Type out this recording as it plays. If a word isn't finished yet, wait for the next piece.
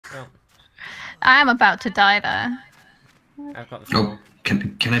Well, I'm about to die there. I've got the Oh,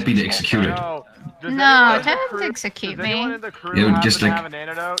 can I be the executed? No. Does No, anyone in the don't crew- execute Does anyone me. in the crew Yeah, happen just to like- have an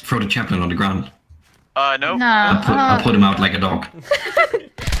antidote? Throw the chaplain on the ground. Nope. No. I'll put him out like a dog.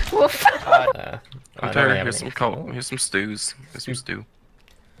 Woof. I don't really have Here's any- here's some stews. Here's some stew.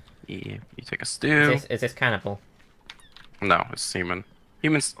 Yeah, you take a Is stew. this cannibal? No, it's human.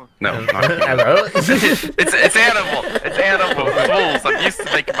 Humans. No, Um, not human. Hello? It's animal. It's animal. Fools. I'm used to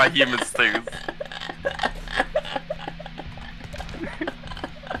making my human stews.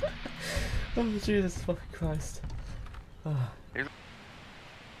 Oh, Jesus fucking Christ. Oh.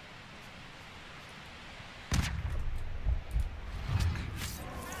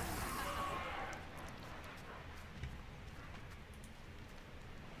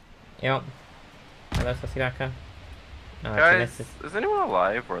 Yep. Hello, Sosiraka. No, Guys, this is anyone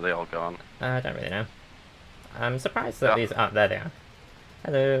alive or are they all gone? I don't really know. I'm surprised that Yeah. these aren't. There they are.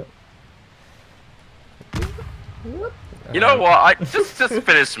 Hello. You know what? I just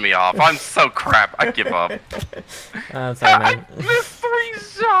finish me off. I'm so crap. I give up. I'm sorry, I man. missed 3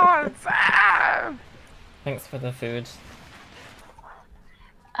 shots. Ah! Thanks for the food.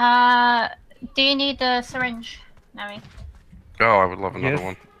 Do you need a syringe, Nami? Oh, I would love another Yes.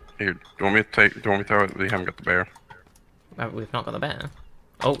 one. Here, do you want me to take? Do you want me to throw it? We haven't got the bear. We've not got the bear.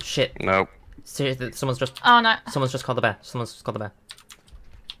 Oh shit! Nope. Seriously, someone's just Oh no. called the bear. Someone's just called the bear.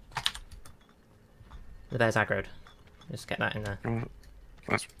 The bear's aggroed. Just get that in there.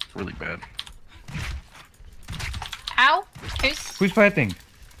 That's really bad. Ow! Who's fighting?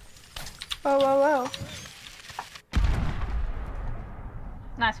 Whoa, whoa, whoa.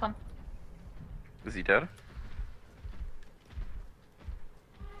 Nice one. Is he dead?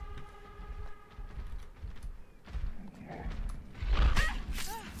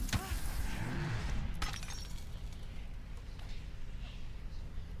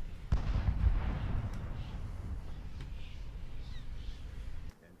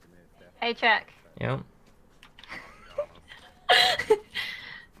 Hey, Jack. Yep.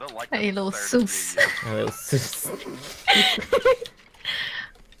 Don't like Hey, that little third sus. video. A little sus.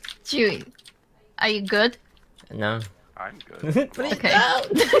 Chewie, are you good? No. I'm good. Please Okay.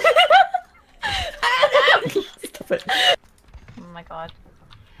 don't. Stop it. Oh my god.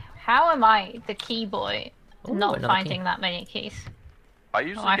 How am I, the key boy, Ooh, not another finding key. that many keys? I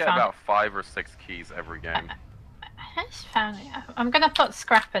usually I get found about 5 or 6 keys every game. I just found it. I'm gonna put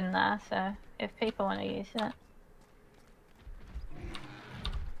scrap in there, so if people want to use it.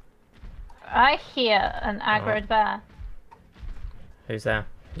 I hear an aggroed bear. Who's there?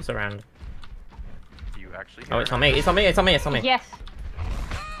 Who's around? Do you actually? Oh, hear it's it? on me! It's on me! It's on me! It's on me! Yes.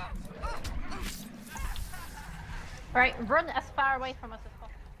 Right, run as far away from us as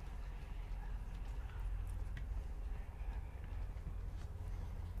possible.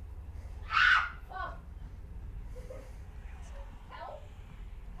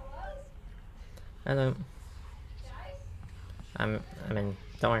 Hello. I'm in.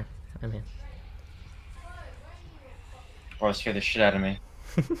 Don't worry. I'm here. Bro, scared the shit out of me.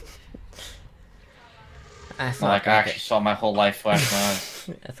 I thought Like I actually saw my whole life flash my eyes.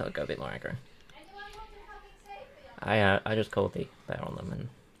 I thought I'd go a bit more aggro. I just called the bear on them and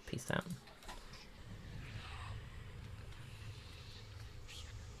peaced out.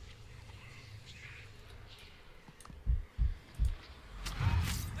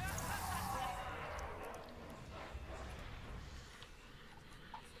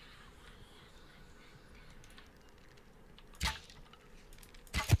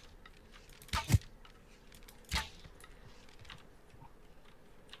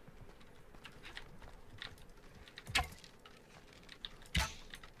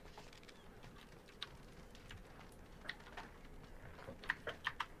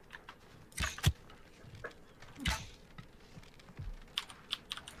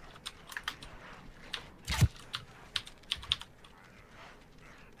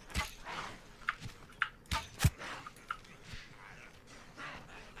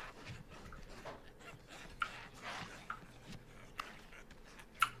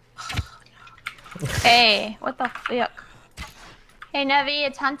 Hey, what the fuck? Hey, Nevi,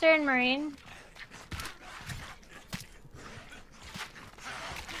 it's Hunter and Marine.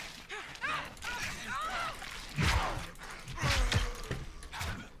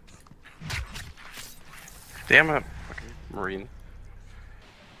 Damn it, fucking Marine.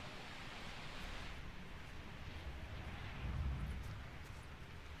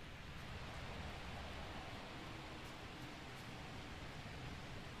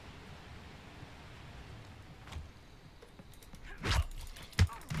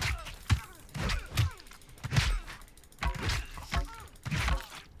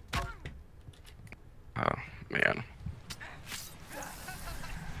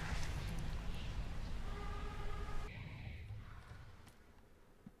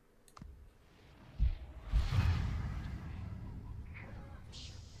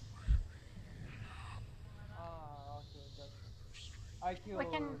 I kill We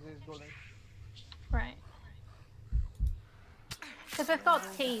can- this golem. Right. Because we've got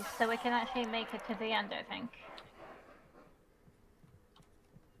teas, so we can actually make it to the end, I think.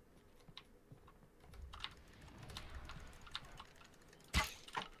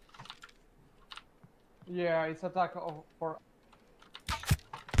 Yeah, it's attack for.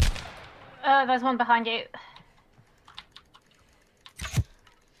 There's one behind you.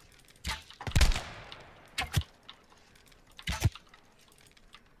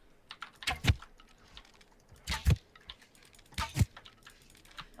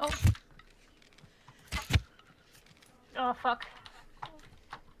 Oh. Oh, fuck.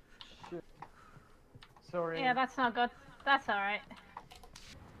 Shit. Sorry. Yeah, that's not good. That's alright.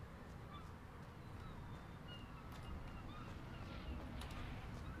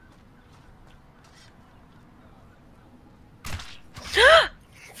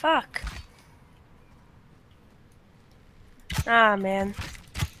 Fuck. Ah, man.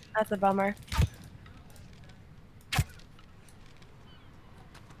 That's a bummer.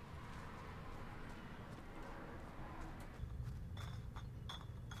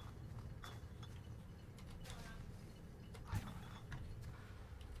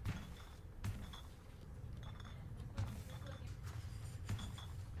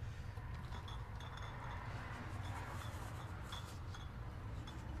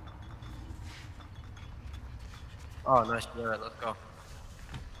 Oh, nice. Alright, let's go.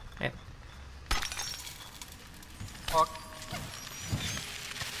 Hey. Fuck.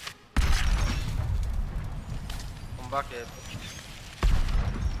 Come back here.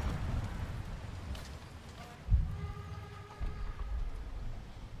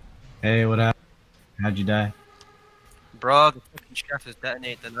 Hey, what happened? How'd you die? Bro, the fucking chef has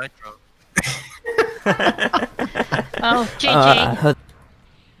detonated the nitro. Oh, GG.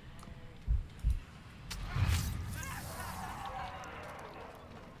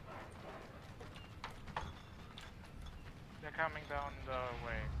 They're coming down the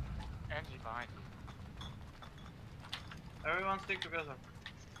way. Angie behind you. Everyone stick together.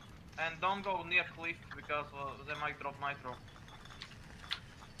 And don't go near cliff because they might drop nitro.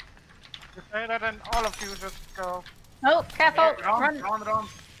 You say that and all of you just go. Oh, careful! Run. And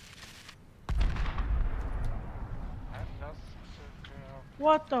just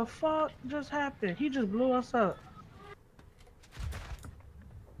What the fuck just happened? He just blew us up.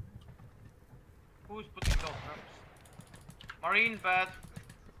 Who's putting those traps? Marine bad.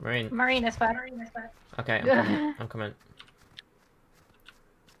 Marine. Marine is bad. Okay, I'm coming. I'm coming.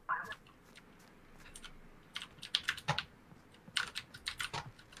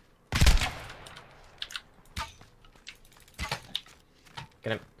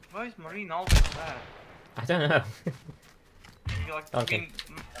 Get him. Why is Marine always bad? I don't know. You like Okay.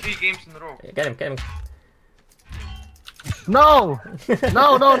 3 games in a row. Get him, get him. No!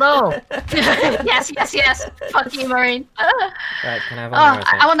 No, no, no! Yes, yes, yes. Fuck you, Marine. Right, can I have one Oh, more?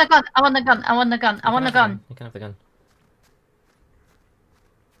 I want the gun. I want the gun. I want the gun. I want the gun. You can have the gun.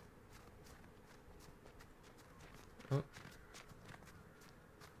 Oh.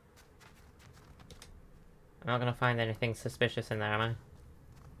 I'm not gonna find anything suspicious in there, am I?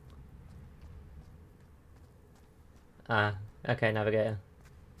 Ah, okay, navigator.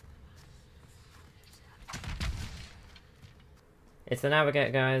 It's the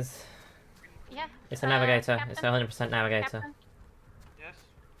navigator, guys. Yeah. It's a navigator. Captain? It's a 100% navigator. Captain, Yes.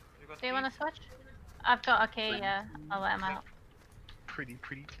 You got do you key? want to switch? I've got a key. Yeah, I'll let him out. pretty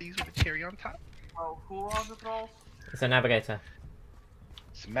pleased with the cherry on top. Oh, who are the trolls? It's a navigator.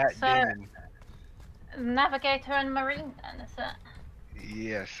 It's Matt So- Damon. Navigator and Marine, then is it?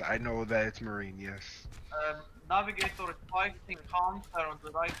 Yes, I know that it's Marine, yes. Navigator is fighting counter on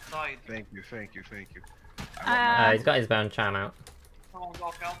the right side. Thank you. He's got his bone charm out. Someone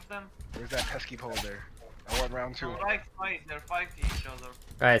go help them. Where's that pesky pole there? I want round 2. On the right side, they're fighting each other.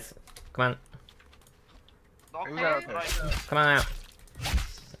 Guys, come on. Doctor Who's is out there? right there. Come on out.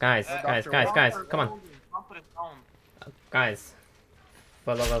 Guys, guys, guys, guys, come on. Doctor is down. Guys.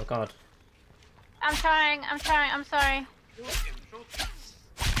 For the love of God. I'm trying. I'm sorry. Shoot him, shoot him.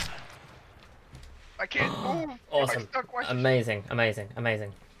 I can't move. Awesome. Amazing, amazing,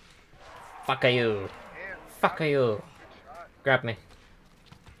 amazing. Fuck are you. Fuck are you. Grab me.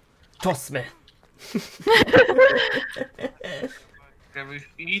 Toss me. Okay, we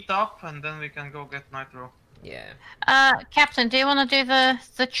eat up and then we can go get nitro. Yeah, Captain, do you want to do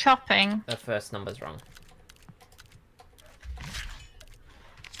the chopping? the first number's wrong.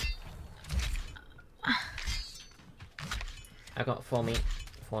 I got 4 meat.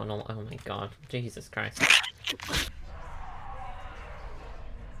 4 normal. Oh my god. Jesus Christ.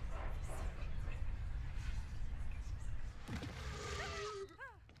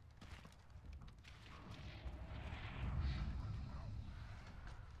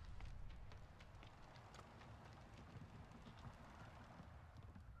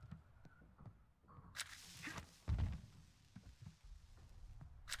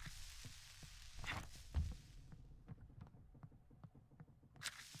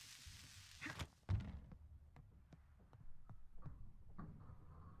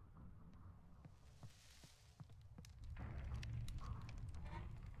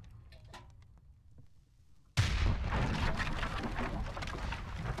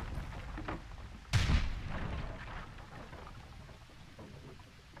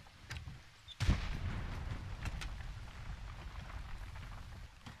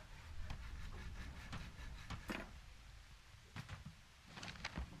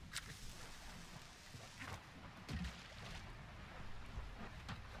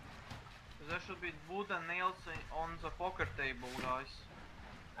 There should be wood and nails on the poker table, guys.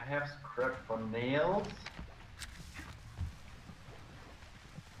 I have scrap for nails.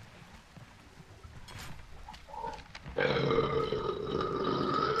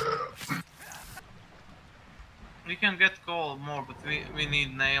 We can get coal more, but we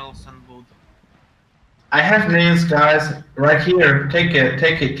need nails and wood. I have nails, guys. Right here. Take it.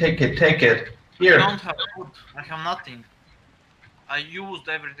 Take it. Take it. Take it. Here. I don't have wood. I have nothing. I used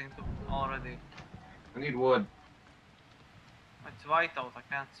everything already. I need wood. It's white out. I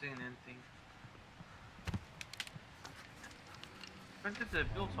can't see anything. When did they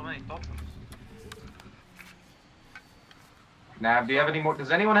build so many toppers? Nav, do you have any more?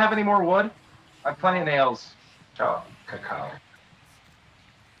 Does anyone have any more wood? I have plenty of nails. Oh, cacao.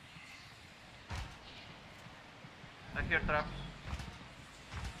 I hear traps.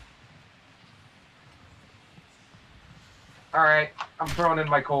 Alright, I'm throwing in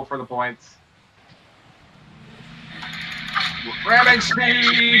my coal for the points. Ramming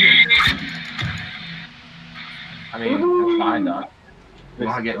speed! I mean, that's fine, Doc. If you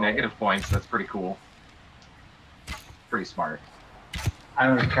want to get negative points, that's pretty cool. Pretty smart. I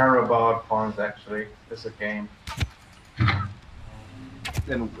don't care about points, actually. It's a game.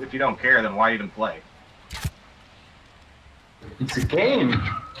 Then, if you don't care, then why even play? It's a game.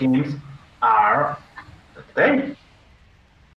 Games are a thing.